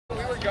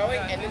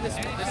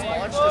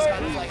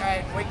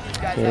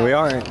Here we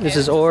are. This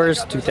is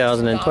Oars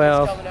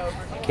 2012.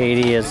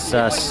 Katie is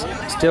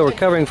still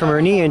recovering from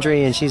her knee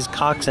injury, and she's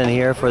coxswain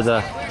here for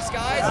the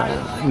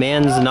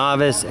men's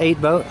Novice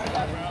 8 boat.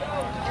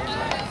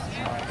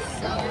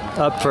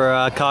 Up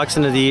for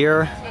coxswain of the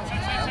year.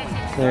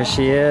 There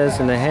she is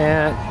in the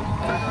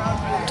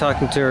hat,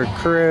 talking to her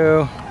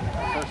crew,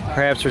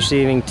 perhaps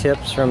receiving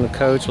tips from the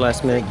coach,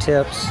 last minute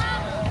tips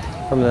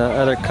from the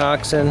other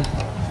coxswain,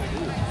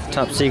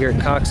 top secret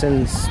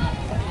coxswain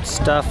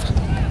stuff.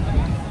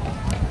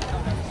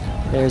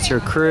 There's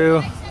her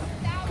crew.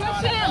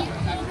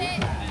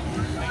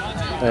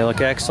 They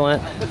look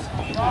excellent.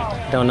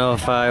 Don't know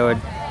if I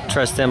would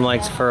trust them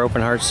like for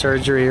open heart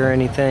surgery or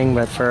anything,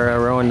 but for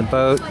rowing the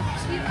boat,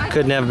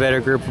 couldn't have a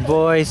better group of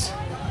boys.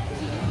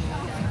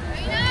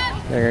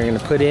 They're going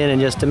to put in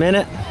just a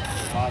minute.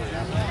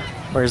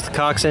 Where's the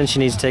coxswain? She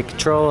needs to take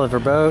control of her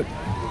boat,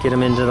 get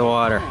them into the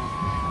water.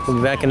 We'll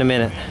be back in a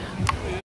minute.